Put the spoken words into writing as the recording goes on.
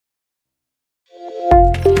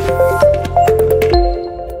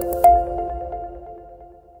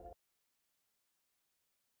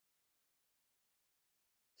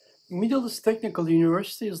Middle East Technical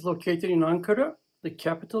University is located in Ankara, the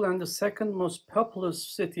capital and the second most populous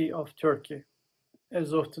city of Turkey.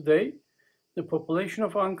 As of today, the population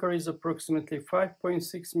of Ankara is approximately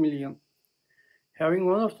 5.6 million. Having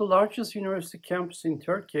one of the largest university campuses in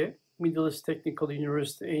Turkey, Middle East Technical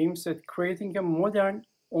University aims at creating a modern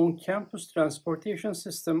on-campus transportation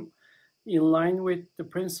system in line with the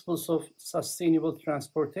principles of sustainable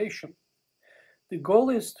transportation. The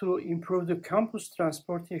goal is to improve the campus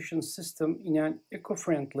transportation system in an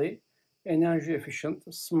eco-friendly, energy-efficient,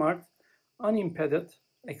 smart, unimpeded,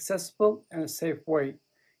 accessible, and safe way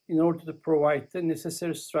in order to provide the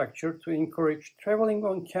necessary structure to encourage traveling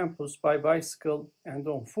on campus by bicycle and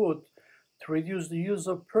on foot, to reduce the use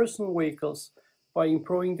of personal vehicles by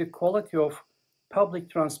improving the quality of public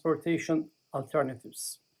transportation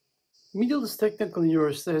alternatives. Middle East Technical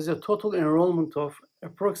University has a total enrollment of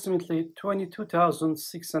approximately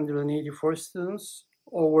 22,684 students,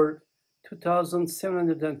 over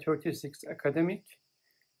 2,736 academic,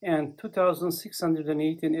 and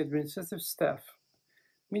 2,618 administrative staff.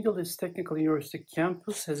 Middle East Technical University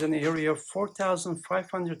campus has an area of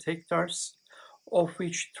 4,500 hectares, of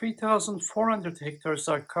which 3,400 hectares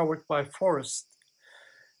are covered by forest.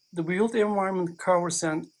 The built environment covers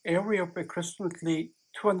an area of approximately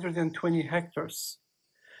 220 hectares.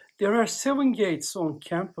 There are 7 gates on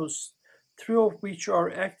campus, 3 of which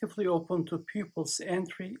are actively open to pupils'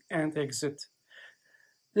 entry and exit.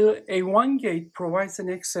 The A1 gate provides an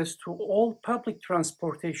access to all public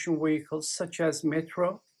transportation vehicles such as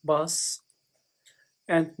metro, bus,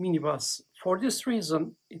 and minibus. For this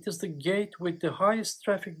reason, it is the gate with the highest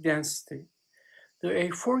traffic density. The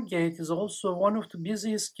A4 gate is also one of the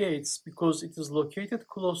busiest gates because it is located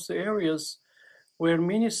close to areas where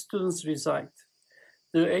many students reside.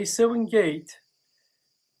 The A7 gate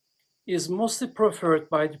is mostly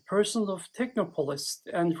preferred by the personnel of Technopolis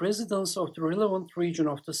and residents of the relevant region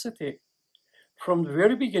of the city. From the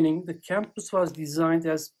very beginning, the campus was designed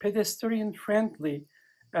as pedestrian-friendly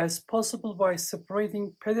as possible by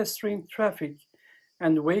separating pedestrian traffic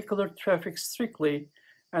and vehicular traffic strictly,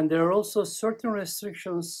 and there are also certain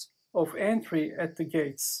restrictions of entry at the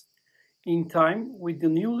gates. In time, with the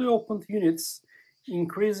newly opened units,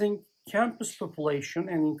 increasing campus population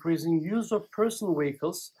and increasing use of personal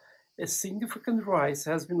vehicles, a significant rise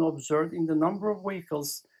has been observed in the number of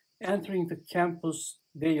vehicles entering the campus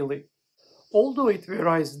daily. Although it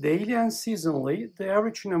varies daily and seasonally, the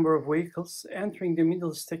average number of vehicles entering the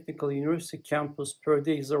Middle East Technical University campus per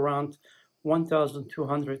day is around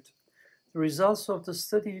 1,200. The results of the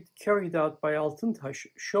study carried out by Altıntaş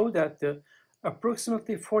show that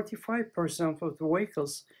approximately 45% of the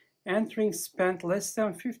vehicles entering spent less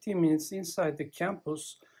than 15 minutes inside the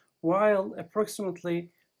campus, while approximately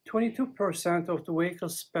 22% of the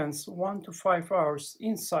vehicles spends 1 to 5 hours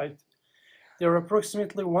inside. There are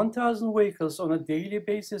approximately 1,000 vehicles on a daily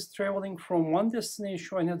basis traveling from one destination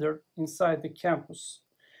to another inside the campus.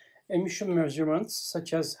 Emission measurements,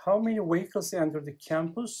 such as how many vehicles enter the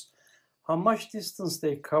campus, how much distance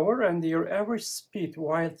they cover, and their average speed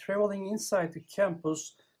while traveling inside the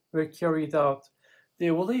campus, were carried out. The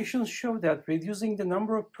evaluations show that reducing the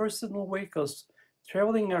number of personal vehicles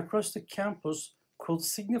traveling across the campus could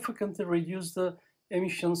significantly reduce the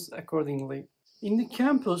emissions accordingly. In the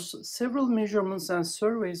campus, several measurements and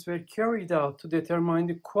surveys were carried out to determine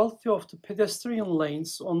the quality of the pedestrian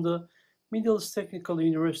lanes on the Middle East Technical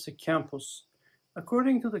University campus.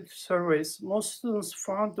 According to the surveys, most students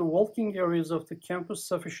found the walking areas of the campus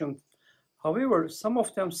sufficient. However, some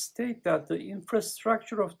of them state that the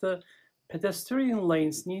infrastructure of the pedestrian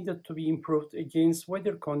lanes needed to be improved against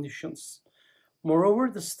weather conditions. Moreover,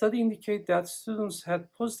 the study indicated that students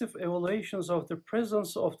had positive evaluations of the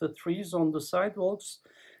presence of the trees on the sidewalks,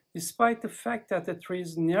 despite the fact that the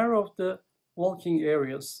trees narrowed the walking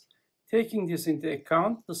areas. Taking this into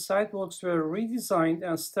account, the sidewalks were redesigned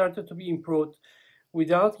and started to be improved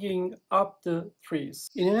without giving up the trees.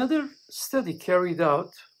 In another study carried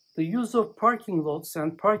out, the use of parking lots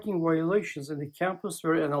and parking violations in the campus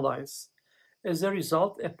were analyzed. As a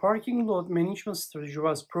result, a parking lot management strategy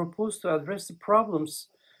was proposed to address the problems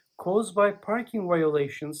caused by parking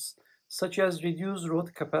violations, such as reduced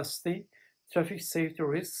road capacity, traffic safety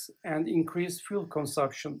risks, and increased fuel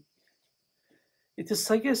consumption. It is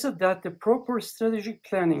suggested that the proper strategic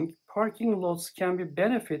planning, parking lots can be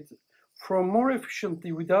benefited from more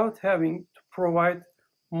efficiently without having to provide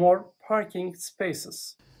more parking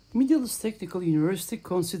spaces. Middle East Technical University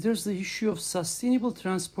considers the issue of sustainable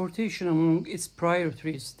transportation among its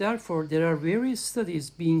priorities. Therefore, there are various studies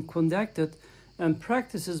being conducted and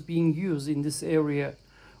practices being used in this area.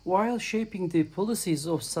 While shaping the policies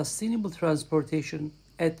of sustainable transportation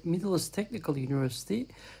at Middle East Technical University,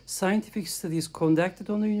 scientific studies conducted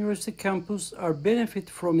on the university campus are benefit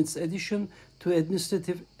from its addition to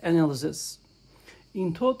administrative analysis.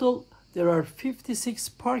 In total, there are 56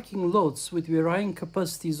 parking lots with varying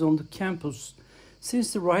capacities on the campus.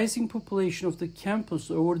 Since the rising population of the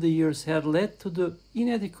campus over the years had led to the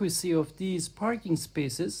inadequacy of these parking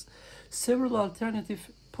spaces, several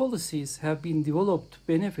alternative policies have been developed to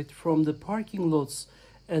benefit from the parking lots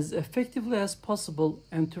as effectively as possible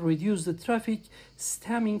and to reduce the traffic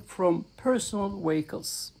stemming from personal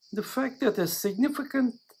vehicles. The fact that a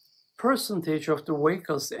significant percentage of the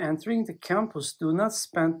vehicles entering the campus do not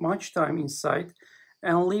spend much time inside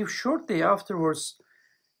and leave shortly afterwards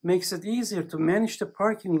makes it easier to manage the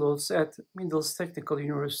parking lots at Middle East Technical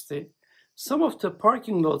University. Some of the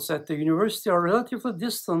parking lots at the university are relatively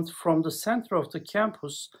distant from the center of the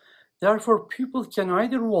campus. Therefore, people can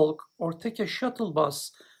either walk or take a shuttle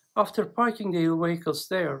bus after parking their vehicles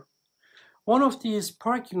there. One of these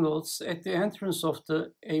parking lots at the entrance of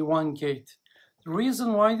the A1 gate. The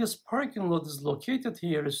reason why this parking lot is located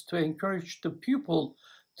here is to encourage the pupil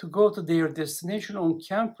to go to their destination on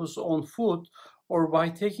campus on foot or by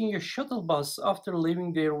taking a shuttle bus after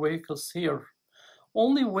leaving their vehicles here.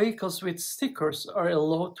 Only vehicles with stickers are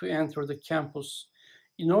allowed to enter the campus.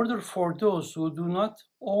 In order for those who do not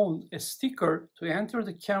own a sticker to enter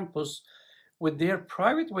the campus with their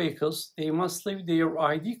private vehicles, they must leave their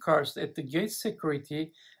ID cards at the gate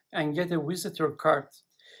security and get a visitor card.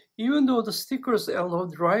 Even though the stickers allow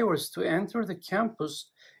drivers to enter the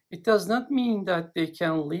campus, it does not mean that they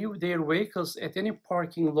can leave their vehicles at any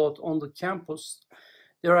parking lot on the campus.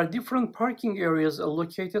 There are different parking areas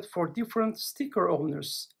allocated for different sticker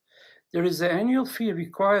owners. There is an annual fee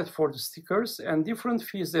required for the stickers, and different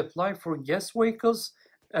fees apply for guest vehicles,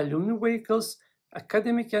 alumni vehicles,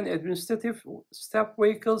 academic and administrative staff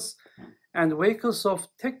vehicles, and vehicles of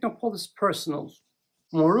Technopolis personnel.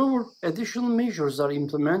 Moreover, additional measures are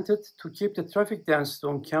implemented to keep the traffic density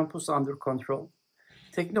on campus under control.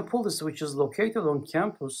 Technopolis, which is located on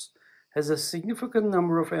campus, has a significant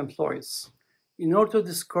number of employees. In order to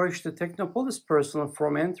discourage the Technopolis personnel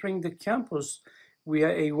from entering the campus via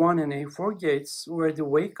A1 and A4 gates, where the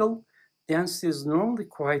vehicle density is normally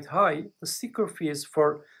quite high, the sticker fees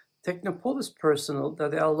for Technopolis personnel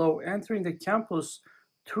that allow entering the campus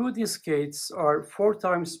through these gates are 4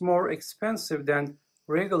 times more expensive than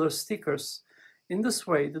regular stickers. In this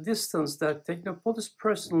way, the distance that Technopolis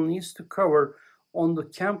personnel needs to cover on the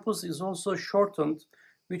campus is also shortened,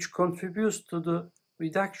 which contributes to the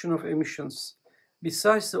reduction of emissions.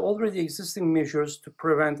 Besides the already existing measures to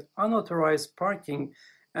prevent unauthorized parking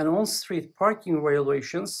and on-street parking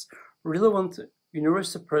violations, relevant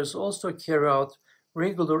university personnel also carry out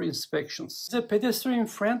regular inspections. As a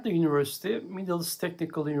pedestrian-friendly university, Middle East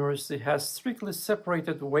Technical University has strictly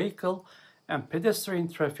separated vehicle and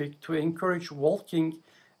pedestrian traffic to encourage walking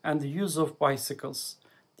and the use of bicycles.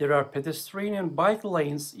 There are pedestrian and bike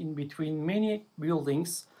lanes in between many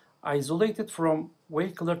buildings, isolated from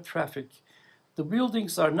vehicular traffic. The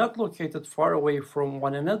buildings are not located far away from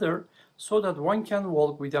one another so that one can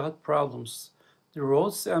walk without problems. The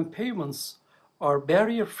roads and pavements are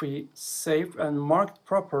barrier-free, safe, and marked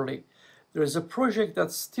properly. There is a project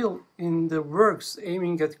that's still in the works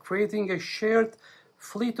aiming at creating a shared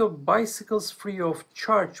fleet of bicycles free of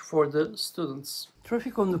charge for the students.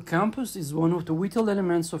 Traffic on the campus is one of the vital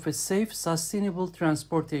elements of a safe, sustainable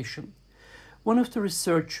transportation. One of the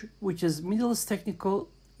research, which is Middle East Technical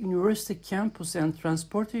University Campus and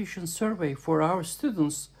Transportation Survey for our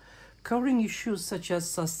students, covering issues such as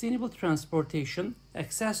sustainable transportation,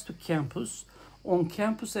 access to campus,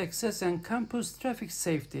 on-campus access, and campus traffic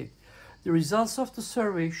safety. The results of the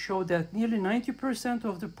survey show that nearly 90%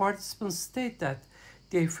 of the participants state that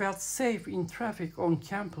they felt safe in traffic on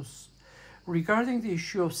campus. Regarding the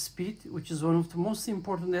issue of speed, which is one of the most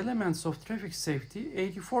important elements of traffic safety,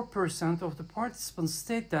 84% of the participants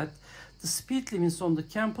state that the speed limits on the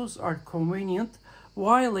campus are convenient,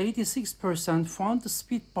 while 86% found the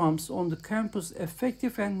speed bumps on the campus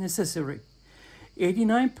effective and necessary.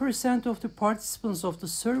 89% of the participants of the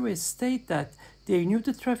survey state that they knew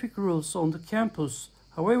the traffic rules on the campus.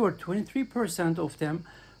 However, 23% of them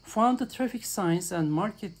found the traffic signs and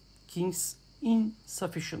markings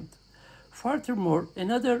insufficient. Furthermore,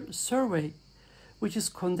 another survey which is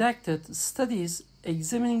conducted studies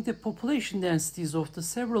examining the population densities of the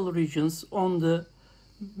several regions on the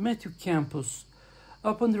METU campus.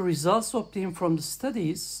 Upon the results obtained from the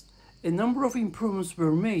studies, a number of improvements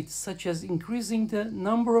were made, such as increasing the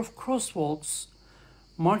number of crosswalks,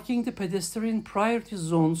 marking the pedestrian priority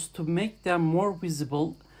zones to make them more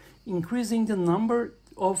visible, increasing the number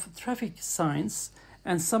of traffic signs,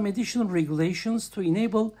 and some additional regulations to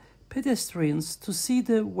enable pedestrians to see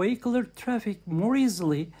the vehicular traffic more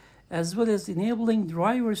easily, as well as enabling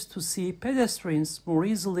drivers to see pedestrians more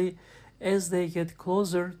easily as they get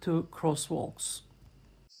closer to crosswalks.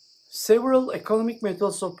 Several economic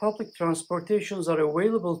methods of public transportations are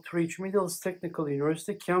available to reach Middle East Technical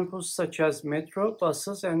University campus, such as metro,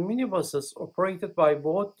 buses, and minibuses operated by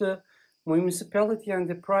both the municipality and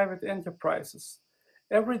the private enterprises.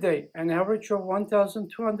 Every day, an average of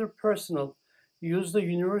 1,200 personnel use the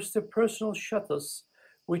university personal shuttles,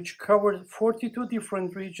 which cover 42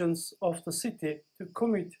 different regions of the city to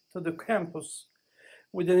commute to the campus.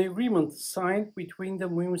 With an agreement signed between the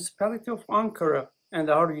municipality of Ankara and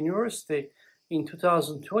our university in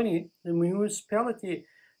 2020, the municipality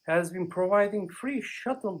has been providing free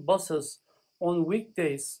shuttle buses on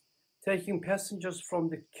weekdays, taking passengers from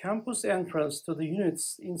the campus entrance to the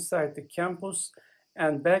units inside the campus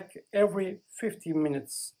and back every 15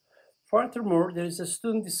 minutes. Furthermore, there is a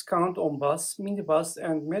student discount on bus, minibus,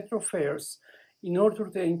 and metro fares in order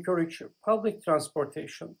to encourage public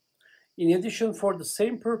transportation. In addition, for the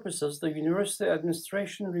same purposes, the university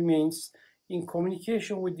administration remains in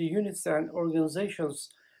communication with the units and organizations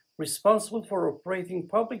responsible for operating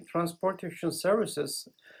public transportation services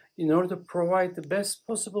in order to provide the best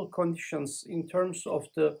possible conditions in terms of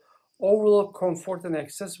the overall comfort and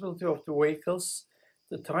accessibility of the vehicles,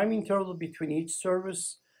 the time interval between each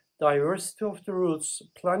service, diversity of the routes,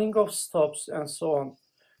 planning of stops, and so on.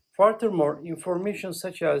 Furthermore, information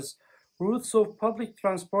such as routes of public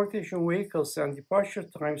transportation vehicles and departure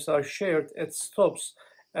times are shared at stops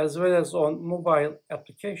as well as on mobile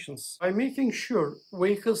applications. By making sure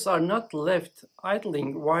vehicles are not left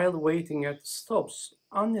idling while waiting at stops,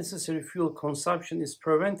 unnecessary fuel consumption is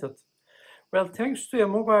prevented. Well, thanks to a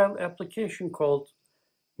mobile application called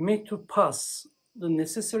Me2Pass, the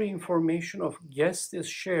necessary information of guests is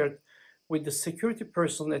shared with the security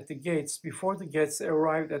personnel at the gates before the guests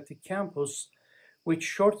arrive at the campus, which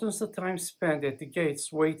shortens the time spent at the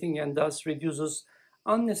gates waiting and thus reduces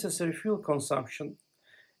unnecessary fuel consumption.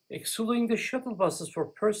 Excluding the shuttle buses for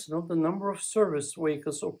personnel, the number of service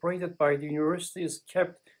vehicles operated by the university is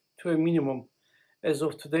kept to a minimum. As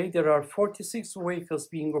of today, there are 46 vehicles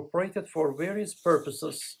being operated for various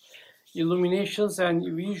purposes. Illuminations and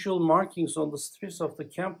visual markings on the streets of the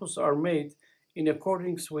campus are made in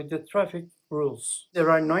accordance with the traffic rules.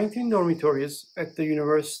 There are 19 dormitories at the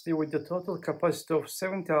university with a total capacity of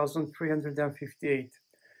 7,358.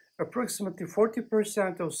 Approximately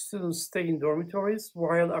 40% of students stay in dormitories,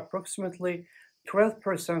 while approximately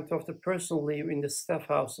 12% of the personnel live in the staff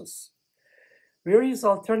houses. Various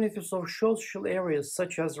alternatives of social areas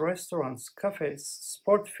such as restaurants, cafes,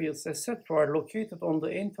 sport fields, etc. are located on the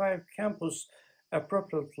entire campus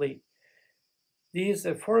appropriately. These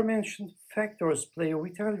aforementioned factors play a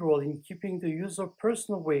vital role in keeping the use of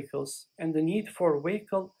personal vehicles and the need for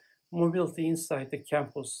vehicle mobility inside the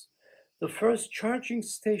campus. The first charging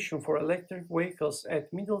station for electric vehicles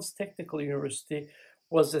at Middle East Technical University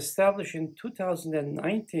was established in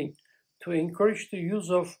 2019 to encourage the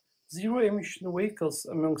use of zero-emission vehicles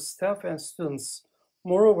among staff and students.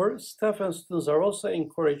 Moreover, staff and students are also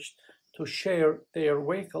encouraged to share their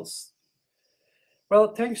vehicles.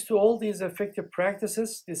 Well, thanks to all these effective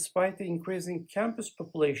practices, despite the increasing campus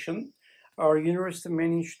population, our university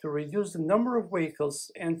managed to reduce the number of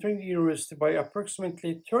vehicles entering the university by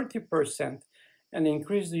approximately 30% and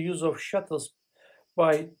increase the use of shuttles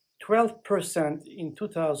by 12% in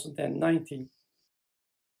 2019.